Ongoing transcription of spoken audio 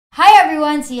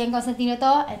everyone, si Ian Constantino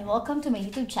to, and welcome to my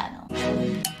YouTube channel.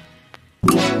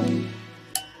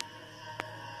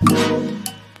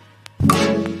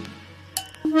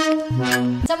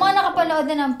 Sa mga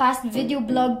nakapanood na ng past video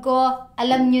vlog ko,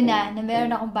 alam nyo na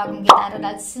meron akong bagong gitara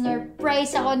at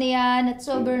sinurprise ako niyan at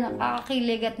sobrang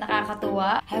nakakakilig at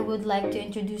nakakatuwa. I would like to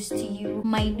introduce to you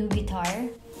my new guitar.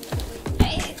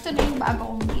 Ay, ito na yung bago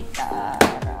kong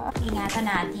gitara. Ingatan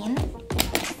natin.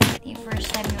 Yung first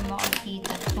time yung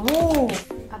makakita ito.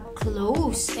 Up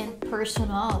close and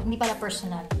personal. Hindi pala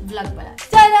personal. Vlog pala.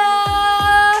 Tada!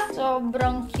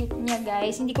 Sobrang cute niya,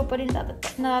 guys. Hindi ko pa rin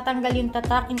natatanggal yung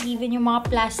tatak and even yung mga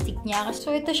plastic niya.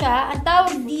 So, ito siya. Ang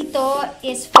tawag dito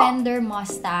is Fender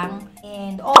Mustang.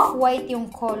 And off-white yung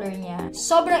color niya.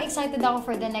 Sobrang excited ako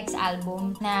for the next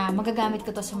album na magagamit ko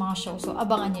to sa mga show. So,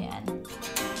 abangan nyo yan.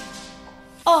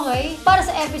 Okay, para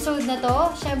sa episode na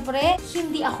to, syempre,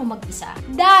 hindi ako mag-isa.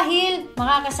 Dahil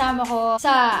makakasama ko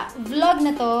sa vlog na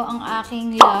to ang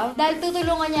aking love. Dahil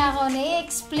tutulungan niya ako na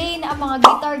i-explain ang mga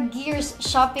guitar gears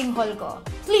shopping haul ko.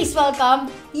 Please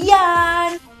welcome,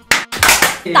 Yan!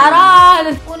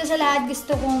 Taran! Una sa lahat,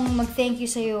 gusto kong mag-thank you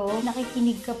sa'yo.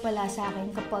 Nakikinig ka pala sa akin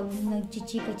kapag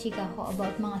nagchichika-chika ako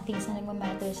about mga things na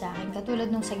nagmamatter sa akin. Katulad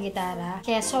nung sa gitara.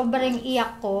 Kaya sobrang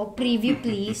iyak ko. Preview,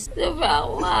 please. Diba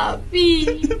ako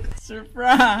happy?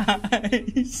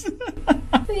 Surprise!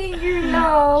 Thank you,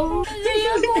 love.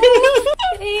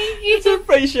 Thank you.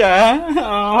 Surprise siya!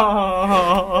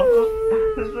 Oh,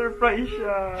 surprise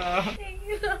siya! Thank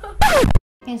you, love.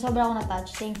 And sobrang ako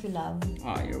na-touch. Thank you, love.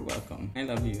 Oh, you're welcome. I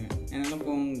love you. And alam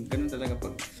kong ganun talaga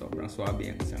pag sobrang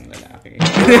swabe ang isang lalaki.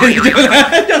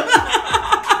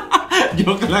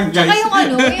 Joke lang, guys. Tsaka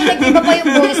yung yung nag-iba pa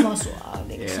yung voice mo.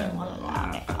 Suave kasi yung mga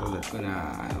lalaki. Katulad ko na,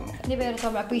 Hindi, pero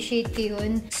sobrang appreciate ko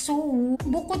yun. So,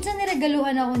 bukod sa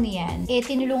niregaluhan ako niyan,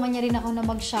 tinulungan niya rin ako na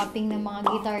mag-shopping ng mga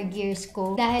guitar gears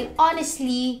ko. Dahil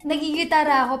honestly,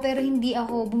 nagigitara ako pero hindi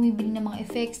ako bumibili ng mga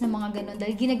effects, ng mga ganun.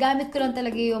 Dahil ginagamit ko lang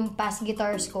talaga yung past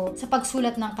guitars ko sa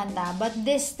pagsulat ng kanta. But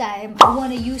this time, I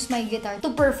wanna use my guitar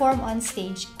to perform on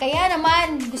stage. Kaya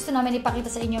naman, gusto namin ipakita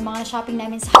sa inyo mga shopping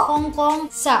namin sa Hong Kong,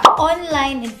 sa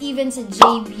online, and even sa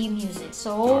JB Music.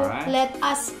 So, let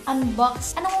us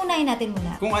unbox. Anong unahin natin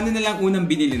muna? kung ano na lang unang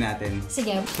binili natin.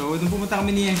 Sige. So, nung pumunta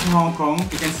kami niyan sa Hong Kong,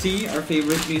 you can see our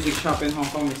favorite music shop in Hong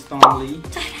Kong is Tom Lee.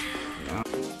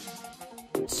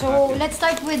 So, let's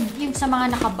start with yung sa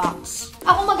mga naka-box.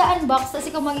 Ako mag-unbox, tapos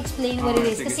ikaw mag-explain what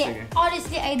it is. Kasi,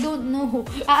 honestly, I don't know.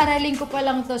 Aaralin ko pa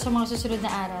lang to sa mga susunod na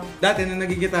araw. Dati, nung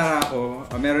nagigitara ako,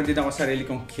 meron din ako sarili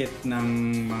kong kit ng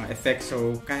mga effects.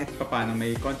 So, kahit pa paano,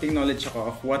 may konting knowledge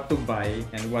ako of what to buy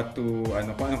and what to,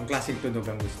 kung anong klaseng tunog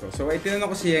ang gusto. So, ay tinanong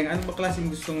ko siya, ano ba klaseng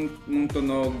gustong mong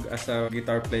tunog as a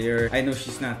guitar player? I know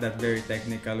she's not that very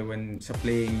technical when sa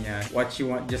playing niya. What she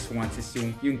just wants is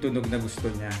yung tunog na gusto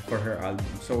niya for her album.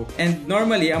 So, and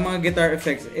normally, ang mga guitar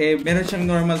effects, meron siyang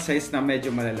normal size na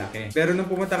medyo malalaki. Pero nung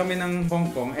pumunta kami ng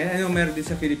Hong Kong, and meron din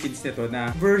sa Philippines nito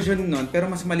na version nun, pero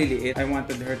mas maliliit. I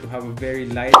wanted her to have a very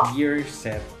light gear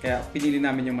set. Kaya pinili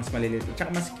namin yung mas maliliit.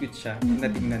 Tsaka mas cute siya na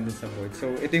tingnan dun sa board.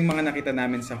 So, ito yung mga nakita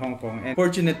namin sa Hong Kong. And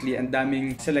fortunately, ang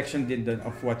daming selection din dun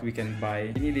of what we can buy.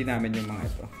 Pinili namin yung mga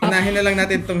ito. Unahin na lang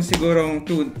natin itong sigurong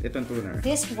itong tuner.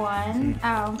 This one,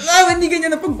 Hindi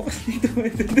ganyan na pagbukas dito.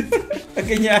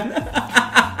 Ganyan.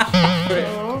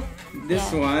 This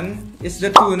one is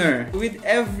the tuner. With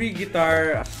every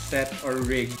guitar set or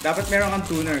rig, dapat meron kang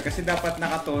tuner kasi dapat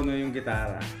nakatono yung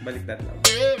gitara. Baliktad lang.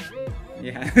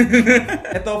 Yeah.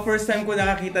 Ito, first time ko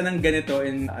nakakita ng ganito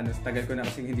in, tagal ko na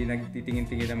kasi hindi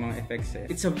nagtitingin-tingin ng mga effects eh.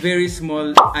 It's a very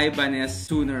small Ibanez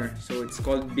tuner. So, it's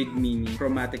called Big Mini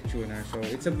Chromatic Tuner. So,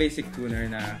 it's a basic tuner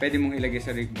na pwede mong ilagay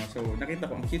sa rig mo. So, nakita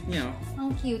ko, ang cute niya.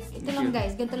 Ang cute. Ito lang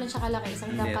guys, ganito lang siya kalaki.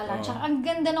 Isang dapa lang. Tsaka ang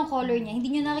ganda ng color niya. Hindi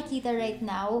nyo nakikita right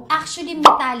now. Actually,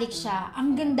 metallic siya.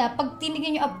 Ang ganda. Pag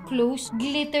tinignan nyo up close,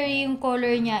 glitter yung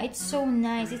color niya. It's so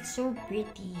nice. It's so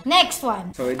pretty. Next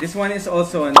one. So, this one is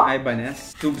also an Ibanez.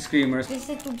 Tube Screamers. This is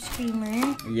a tube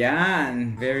screamer.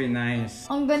 Yan! Very nice.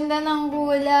 Ang ganda ng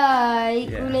kulay.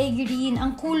 Yeah. Kulay green.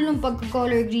 Ang cool nung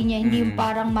pagka-color green niya. Hindi yung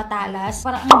parang matalas.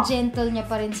 Parang ang gentle niya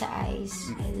pa rin sa eyes.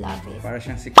 I love it. Para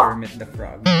siyang si Kermit the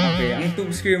Frog. Okay, ang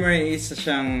Tube Screamer is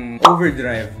siyang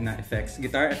overdrive na effects,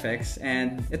 guitar effects.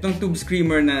 And itong Tube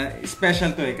Screamer na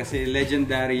special to kasi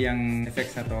legendary yung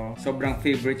effects na to. Sobrang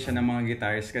favorite siya ng mga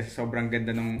guitarists kasi sobrang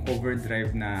ganda ng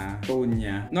overdrive na tone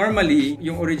niya. Normally,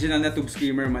 yung original na Tube YouTube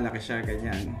screamer, malaki siya,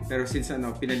 ganyan. Pero since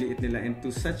pinaliit nila into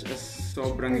such a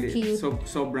sobrang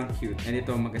cute. And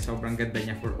ito, sobrang ganda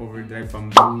niya for overdrive,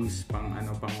 pang blues, pang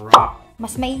rock.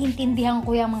 Mas maiintindihan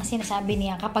ko yung mga sinasabi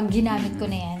niya kapag ginamit ko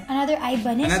na yan. Another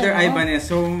Ibanez. Ibanez.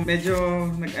 So, medyo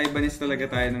nag-Ibanez talaga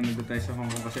tayo nung nandun tayo sa Hong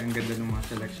Kong kasi ang ganda ng mga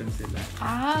selections nila.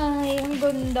 Ay, ang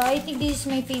ganda. I think this is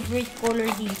my favorite color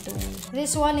dito.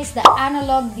 This one is the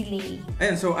analog delay.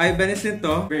 Ayun, so Ibanez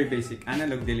nito, very basic.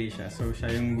 Analog delay siya. So,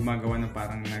 siya yung gumagawa ng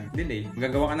parang nag-delay.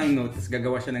 Gagawa ka ng note, tapos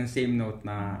gagawa siya ng same note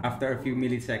na after a few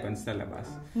milliseconds talabas.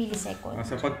 Milliseconds.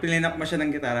 So, pag pilinap mo siya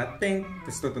ng gitara, ting,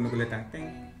 tapos tutunog ulit ang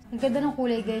ting. Ang ganda ng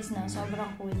kulay guys na,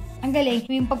 sobrang cool. Ang galing,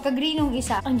 yung pagka-green ng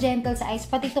isa, ang gentle sa eyes,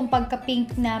 pati itong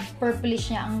pagka-pink na purplish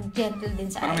niya, ang gentle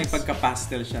din sa parang eyes. may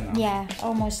pagka-pastel siya, no? Yeah,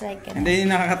 almost like it. And then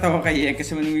yung nakakatawa kay Ian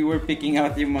kasi when we were picking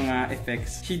out yung mga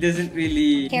effects, she doesn't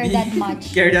really care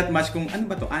that much kung ano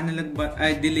ba to, analog ba,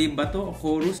 delay ba to, o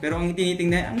chorus. Pero ang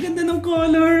tinitingnan, ang ganda ng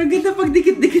color, ang ganda pag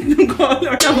dikit-dikit ng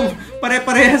color.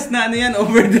 Pare-parehas na yan,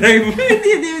 overdrive.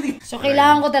 So,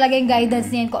 kailangan ko talaga yung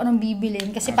guidance niyan kung anong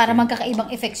bibilin kasi para magkakaibang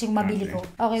effects yung mabili ko.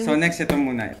 Okay. So, next ito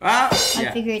muna. I'll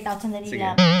figure it out sandali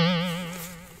lang.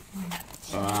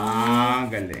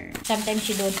 Galing. Sometimes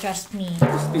you don't trust me.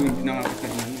 Hindi na nga kita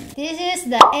naman. This is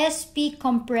the SP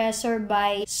compressor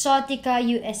by Sotica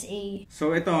USA.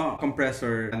 So ito,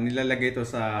 compressor, nilalagay ito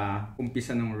sa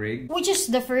umpisa ng rig. Which is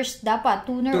the first, dapat,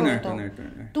 tuner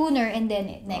and then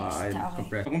next.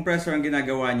 Okay. Compressor, ang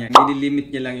ginagawa niya,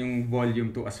 nililimit niya lang yung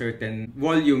volume to a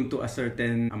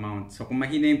certain amount. So kung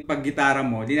mahina yung pag-gitara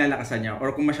mo, linalakasan niya.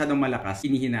 Or kung masyadong malakas,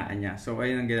 hinihinaan niya. So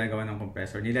ayun ang ginagawa ng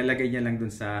compressor. Nilalagay niya lang dun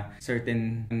sa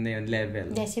certain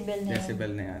level.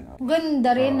 Decibel na yan.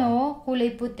 Ganda rin, no?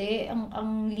 Kulay puti.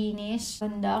 Ang linis.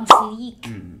 Ganda. Ang sleek.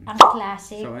 Ang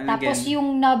classic. So, tapos again,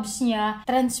 yung knobs niya,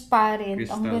 transparent.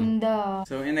 Crystal. Ang ganda.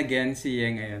 So, and again, si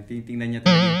Yeng, ayun, titingnan niya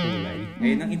talaga yung kulay.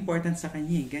 Ayun ang important sa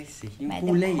kanya, guys. Yung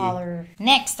kulay. Color.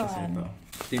 Next one.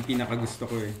 Ito yung pinakagusto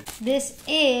ko eh. This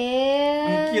is...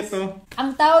 Ang cute oh.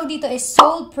 Ang tawag dito is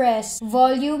Soul Press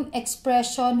Volume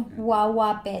Expression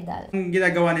Wah-wah Pedal. Ang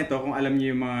ginagawa nito, kung alam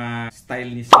niyo yung mga style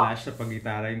ni Slash sa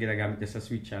pag-gitara, yung ginagamit niya sa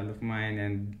Sweet Child of Mine,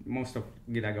 and most of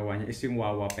ginagawa niya is yung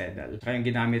wah-wah pedal. Kaya yung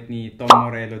ginamit ni Tom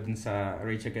Morello dun sa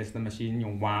Rage Against the Machine,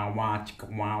 yung wah-wah, chika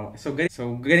wah-wah. So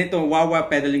ganito, wah-wah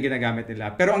pedal yung ginagamit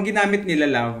nila. Pero ang ginamit nila,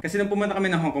 love, kasi nung pumunta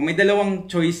kami ng Hong Kong, may dalawang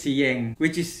choice si Yeng,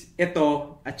 which is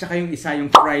ito, at saka yung isa,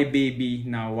 yung Cry Baby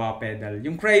na wah pedal.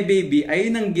 Yung Cry Baby,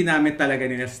 ayun ang ginamit talaga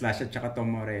nila Slash at saka Tom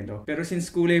Morello. Pero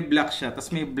since kulay black siya,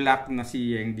 tas may black na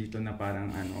si Yeng dito na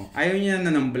parang ayaw niya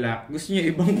na ng black. Gusto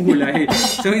niya ibang kulay.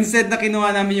 So instead na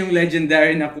kinuha namin yung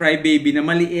legendary na Cry Baby na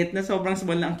maliit, na sobrang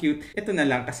small na ang cute, ito na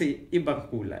lang kasi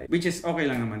ibang kulay. Which is okay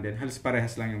lang naman din. Halos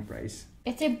parehas lang yung price.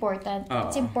 It's important.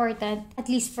 It's important, at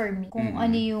least for me, kung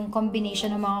ano yung combination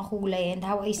ng mga kulay and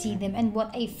how I see them and what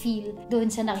I feel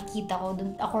doon sa nakikita ko,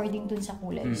 doon, according doon sa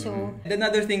kulay. So,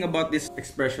 another thing about this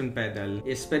expression pedal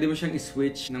is pwede mo siyang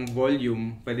i-switch ng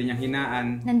volume, pwede niyang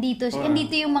hinaan. Nandito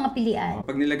yung mga pilian.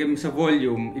 Pag nilagay mo sa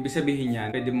volume, ibig sabihin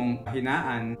yan, pwede mong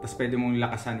hinaan, tapos pwede mong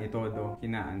lakasan itodo,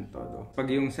 hinaan todo. Pag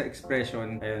yung sa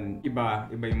expression, ayun, iba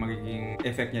yung magiging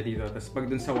effect niya dito. Tapos pag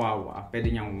dun sa wawa, pwede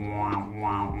niyang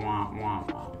wow.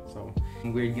 So,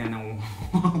 ang weird nga ng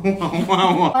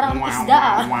wow. Parang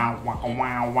isda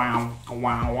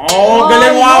Oh,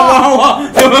 galing wow.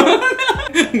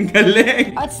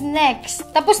 Galing. What's next?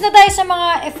 Tapos na tayo sa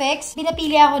mga effects.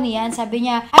 Pinapili ako niyan. Sabi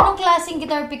niya, anong klaseng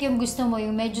guitar pick yung gusto mo?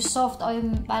 Yung medyo soft o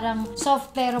yung parang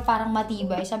soft pero parang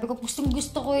matibay. Sabi ko, gusto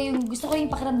ko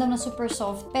yung pakiramdam na super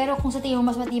soft. Pero kung sa tingin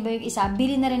mo mas matibay yung isa,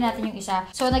 bilhin na rin natin yung isa.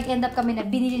 So, nag-end up kami na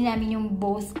binili namin yung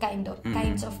both kinds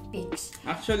of picks.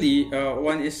 Actually,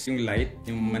 one is yung light,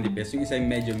 yung manipis. Yung isa yung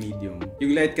medyo medium.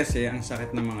 Yung light kasi, ang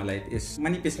sakit ng mga light is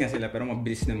manipis nga sila pero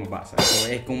mabilis na mabasa.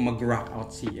 So, kung mag-rock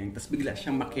out si Yeng, tapos bigla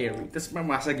siyang makarry, tapos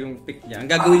mamasag yung pick niya. Ang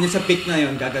gagawin niya sa pick na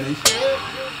yun, gaganon siya.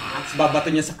 Tapos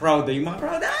babato niya sa crowd, yung mga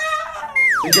crowd,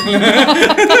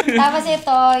 Tapos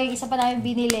ito, yung isa pa namin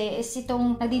binili is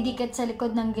itong nadidikit sa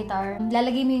likod ng guitar.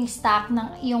 Lalagay mo yung stack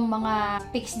ng yung mga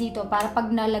picks dito para pag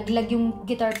nalaglag yung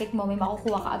guitar pick mo, may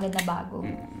makukuha ka agad na bago.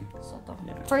 So, to.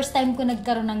 First time ko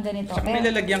nagkaroon ng ganito. So, may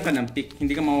lalagyan ka ng pick,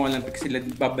 hindi ka mawawalan pick, sila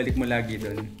babalik mo lagi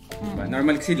doon. Diba?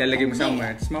 Normal kasi lalagay mo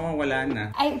somewhere, tapos mawawala na.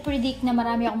 I predict na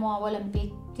marami akong mawawalan pick.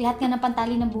 Lahat nga ng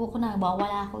pantali ng buhok ko na,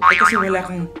 mawawala ako. Kasi wala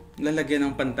kang lalagyan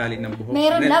ng pantali ng buhok.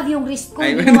 Meron, love, yung wrist ko,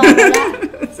 hindi nawawala.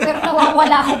 Pero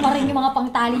nawawala ko pa rin yung mga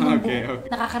pantali ng buhok. Okay.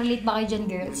 Nakaka-relate ba kayo dyan,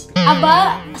 girls?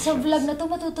 Aba, sa vlog na to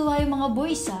matutuwa yung mga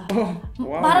boys, ah. Oh,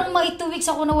 wow. Parang may 2 weeks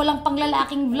ako na walang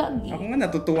panglalaking vlog, eh. Ako nga,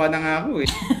 natutuwa na nga ako,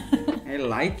 eh. I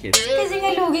like it. Kasi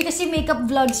nga lugi kasi makeup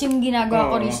vlogs yung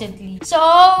ginagawa ko recently. So,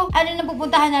 ano na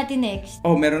pupuntahan natin next?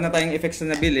 Oh, meron na tayong effects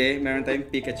na nabili. Meron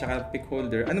tayong pick at saka pick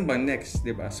holder. Ano ba next,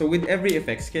 di ba? So, with every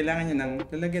effects, kailangan nyo ng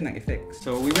lalagyan ng effects.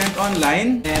 So, we went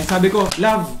online and sabi ko,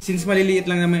 love, since maliliit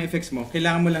lang naman yung effects mo,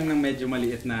 kailangan mo lang ng medyo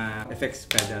maliit na effects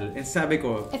pedal. And sabi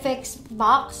ko, Effects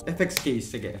box? effects case.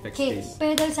 Sige, effects case.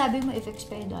 Pedal, sabi mo effects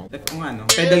pedal. Kung ano,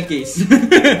 pedal case.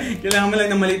 Kailangan mo lang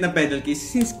ng maliit na pedal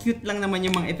case. Since cute lang naman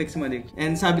yung mga effects mo.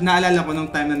 And sabi, naalala ko nung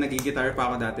time na nag-guitar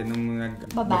pa ako dati, nung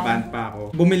nag-band pa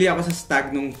ako. Bumili ako sa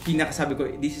Stag nung pinakasabi ko,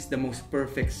 this is the most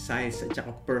perfect size at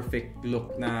saka perfect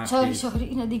look na case.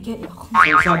 Sorry, inadigay ako.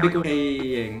 So sabi ko kay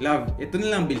Yeng, love, ito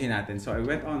na lang bilhin natin. So I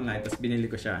went online, tapos binili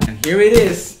ko siya. And here it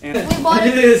is! And we bought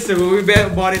it! So we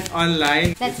bought it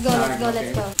online. Let's go. Ano,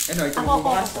 ito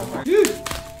ako.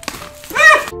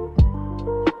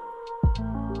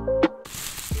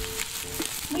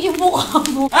 Yung mukha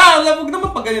mo. Labog naman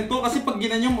pag ganito. Kasi pag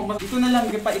ginanyo mo, ito na lang,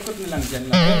 paikot na lang dyan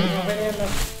lang. Okay na yan,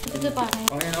 love. Ito pa.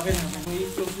 Okay na.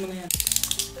 I-close mo na yan.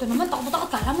 Ito naman, takot-takot.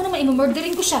 Kala mo naman,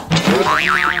 imumurderin ko siya.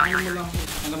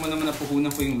 Alam mo naman na puhunan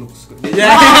ko yung looks ko.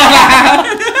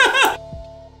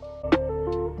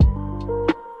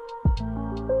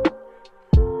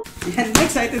 Yan,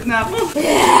 excited na ako.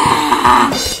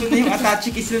 Ito na yung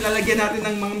attache case na lalagyan natin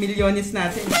ng mga milyones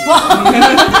natin.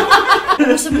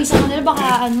 Sumisa ko nila,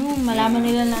 baka malaman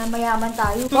nila na mayaman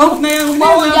tayo. Huwag na yan,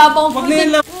 Huwag na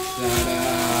yan.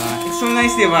 It's so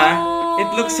nice, di ba? It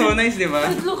looks so nice, di ba?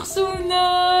 It looks so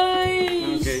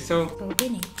nice. Okay, so,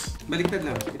 next. baliktad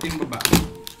lang. Ito yung baba.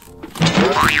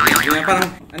 Parang,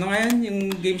 ano nga yan? Yung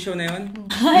game show na yun?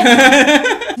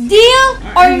 Deal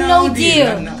or no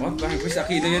deal? Bakit ko sa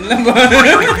Aquino yun lang ba?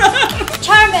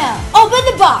 Charmel, open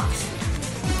the box!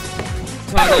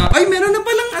 Ay, meron na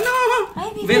palang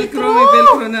may Velcro. May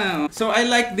Velcro na. So, I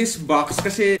like this box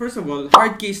kasi, first of all,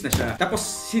 hard case na siya. Tapos,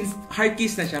 since hard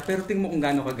case na siya, pero tingin mo kung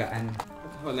gaano kagaan.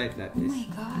 How light that is. Oh my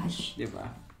gosh. Diba?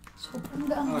 Sobrang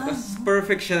gaan. Tapos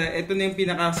perfect siya. Ito na yung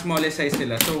pinaka-smallest size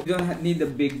nila. So, you don't need a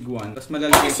big one. Tapos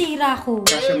malalaki. Sira ko.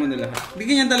 Kasya mo na lahat.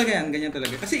 Ganyan talaga yan. Ganyan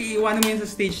talaga. Kasi iiwanan mo yan sa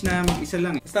stage na mag-isa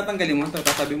lang. Tapos tatanggalin mo ito.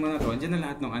 Tatabi mo na ito. Diyan na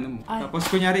lahat ng ano mo. Ay. Tapos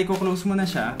kunyari, i-close mo na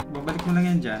siya. Babalik mo lang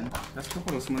yan dyan. Tapos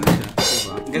i-close mo na siya.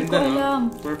 Diba? Ganda, no?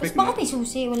 Perfect, tapos bakit may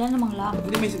susi? Wala namang lock.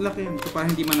 Hindi, may lock yan. So, para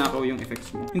hindi manakaw yung effects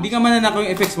mo. Hindi ka mananakaw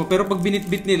yung effects mo. Pero pag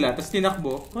binitbit nila, tapos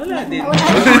tinakbo, wala din.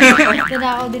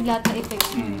 Tinakaw din lahat ng effects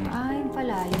mo. Ay,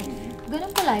 pala yun. Ganun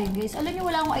pala yun, guys. Alam niyo,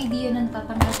 wala akong idea ng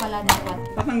tatanggal pala dapat.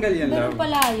 Tatanggal yan, love. Ganun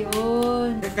pala yun.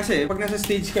 Kasi pag nasa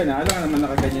stage ka na, alam ka naman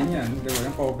nakaganyan yan. Diba?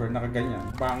 Yung cover, nakaganyan.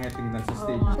 Pangit tingnan sa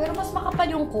stage. Pero mas makapal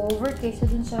yung cover kaysa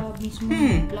dun sa mismo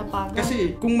lapagan.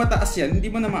 Kasi kung mataas yan,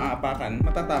 hindi mo na maaapakan.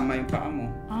 Matatama yung paa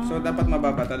mo. So dapat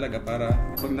mababa talaga para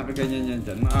pag nakaganyan yan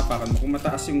dyan, maapakan mo. Kung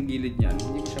mataas yung gilid niyan,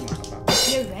 hindi mo siya maapakan.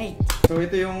 You're right. So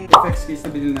ito yung effects case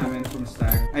na binili namin from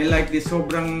Stag. I like this.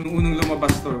 Sobrang unang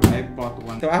lumabas to. I bought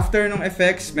one. So after nung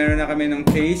effects, meron na kami ng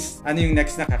case. Ano yung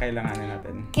next na kakailanganin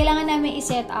natin? Kailangan namin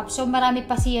i-set up. So marami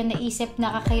pa siya naisip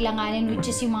na kakailanganin,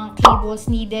 which is yung mga cables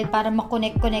needed para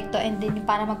makonect-connect to and then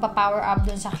para magpa-power up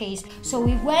doon sa case. So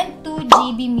we went to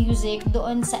JB Music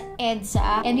doon sa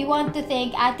EDSA and we want to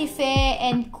thank Ate Fe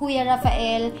and Kuya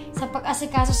Rafael sa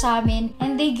pag-asikaso sa amin,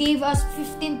 and they gave us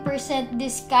 15%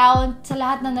 discount sa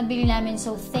lahat na nabili namin.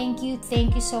 So thank you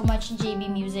so much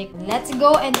JB Music. Let's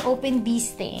go and open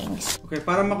these things. Okay,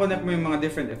 para makonect mo yung mga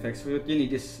different effects, what you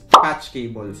need is patch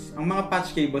cables. Ang mga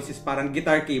patch cables is parang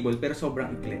guitar cable pero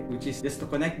sobrang ikli, which is just to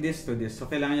connect this to this. So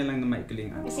kailangan nyo lang na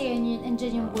maikling. Kasi yun,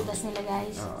 andyan yung butas nila,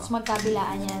 guys. Tapos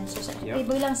magkabilaan yan. So sa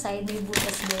iba side, may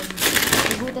butas doon.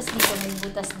 May butas dito, may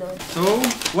butas doon. So,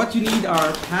 what you need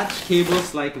are patch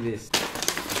cables like this.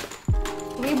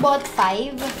 We bought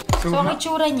 5. So ang So,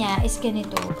 itsura niya is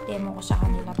ganito. Demo ko sa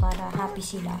kanila para happy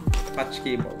sila. Patch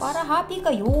cables. Para happy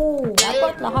kayo.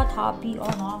 Dapat lahat happy. Oh,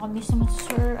 nakakamiss naman si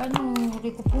Sir,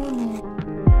 Rico Puno.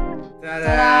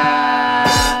 Ta-da!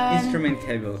 Instrument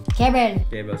cable.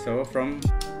 Cable. So, from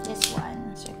This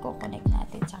one. So, i-connect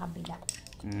natin sa kabila.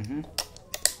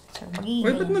 So,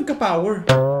 Wait, ba't magka-power?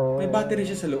 May battery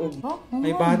siya sa loob.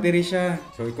 May battery siya.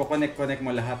 So, i-connect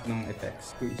mo lahat ng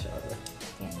effects to each other.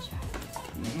 Yan siya.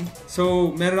 So,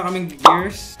 meron na kaming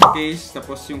gears, case,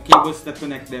 tapos yung cables that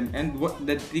connect them. And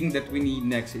the thing that we need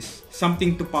next is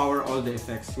something to power all the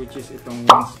effects, which is itong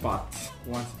one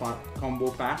spot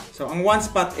combo pack. So, ang one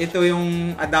spot, ito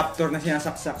yung adapter na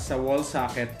sinasaksak sa wall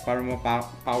socket para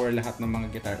ma-power lahat ng mga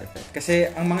guitar effects. Kasi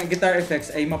ang mga guitar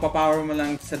effects ay mapapower mo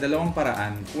lang sa dalawang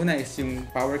paraan. Una is yung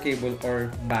power cable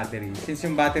or battery. Since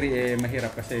yung battery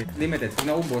mahirap kasi limited. Kung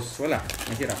naubos, wala.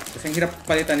 Mahirap. Kasi ang hirap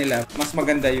palitan nila, mas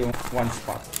maganda yung one spot.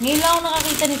 Ngayon lang ako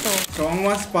nakakita nito. So, ang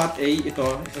one spot ito,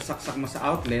 isasaksak mo sa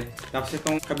outlet. Tapos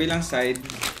itong kabilang side,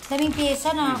 Daming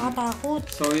pyesa, nakakatakot.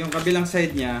 So, yung kabilang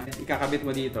side niya, ikakabit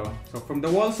mo dito. So, from the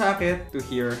wall socket to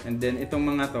here, and then itong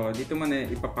mga to, dito mo na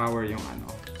ipapower yung ano.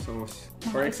 So,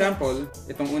 for example,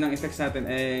 itong unang effects natin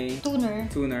ay tuner.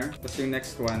 Tapos yung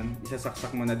next one,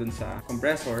 isasaksak mo na dun sa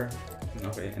compressor.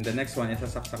 Okay, and the next one,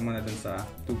 isasaksak mo na dun sa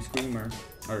tube screamer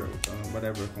or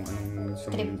whatever kung anong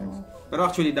sumunod. Pero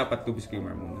actually, dapat tube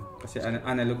screamer muna. Kasi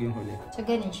analog yung huli. So,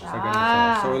 ganun siya.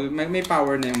 So, may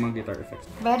power na yung mga guitar effects.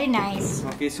 Very nice.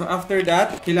 Okay, so after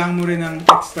that, kailangan mo rin ng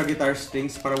extra guitar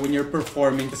strings para when you're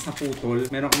performing, tas naputol,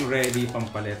 meron kang ready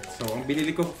pampalit. So, ang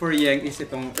binili ko for Yeng is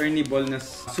itong Ernie Ball na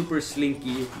super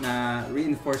slinky na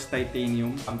reinforced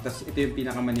titanium. Tapos ito yung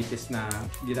pinakamanipis na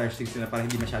guitar strings nila para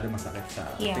hindi masyado masakit sa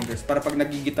fingers. Para pag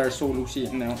nag-guitar solo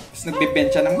siya, tapos nagbe-bend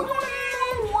siya ng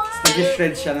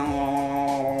nag-shred siya ng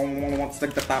tapos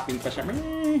nagtatapping pa siya.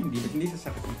 Hindi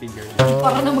sasakit yung finger.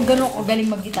 Parang naman ganun ko galing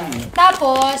mag-guitar.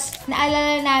 Tapos,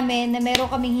 naalala namin na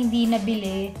meron kaming hindi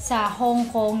nabili sa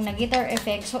Hong Kong na guitar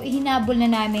effect. So, ihinabol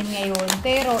na namin ngayon.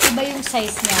 Pero, iba yung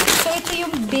size niya. So, ito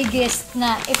yung biggest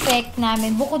na effect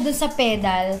namin. Bukod dun sa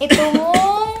pedal. Itong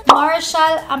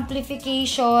Marshall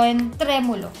Amplification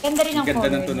Tremolo. Ganda rin ang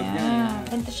color ng tunog niya.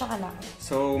 Ganda siya kalaki.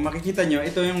 So, makikita nyo,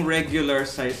 ito yung regular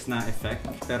size na effect.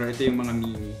 Pero ito yung mga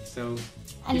mini. So,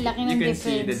 ang laki ng difference.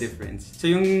 You can see the difference. So,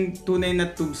 yung tunay na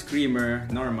tube screamer,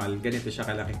 normal, ganito siya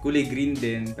kalaki. Kulay green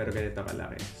din, pero ganito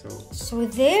kalaki. So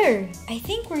there! I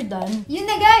think we're done. Yun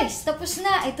na guys! Tapos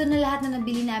na! Ito na lahat na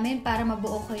nabili namin para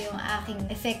mabuo ko yung aking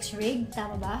effects rig.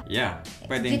 Tama ba? Yeah.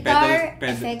 Pwedeng guitar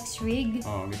effects rig.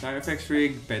 Oh, guitar effects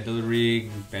rig, pedal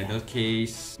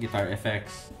case, guitar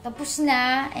effects. Tapos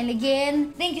na. And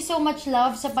again, thank you so much,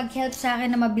 love, sa pag-help sa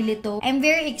akin na mabili to. I'm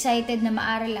very excited na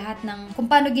maaral lahat ng kung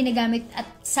paano ginagamit at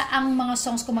saang mga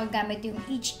songs ko magagamit yung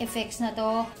each effects na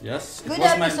to. Yes. Good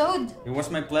episode! It was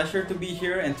my pleasure to be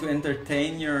here and to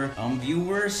entertain your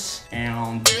viewers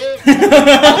and...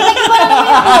 Nag-iba naman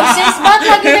yung boses? Ba't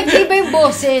lagi nag-iba yung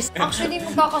boses? Actually,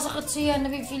 magkakasakit siya.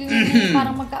 Nafe-feel yun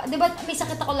parang Diba, may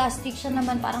sakit ako last week. Siya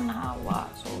naman parang nahawa.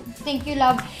 So, thank you,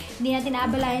 love. Hindi natin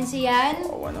naabalayan siyan.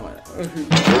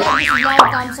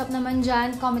 Thumbs up naman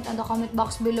dyan. Comment on the comment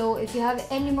box below. If you have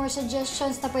any more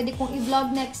suggestions na pwede kong i-vlog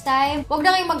next time, huwag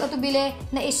na kayong mag-atubili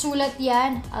na isulat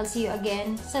yan. I'll see you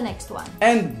again sa next one.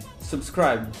 And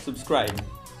subscribe.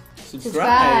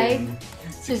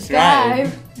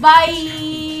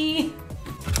 Bye!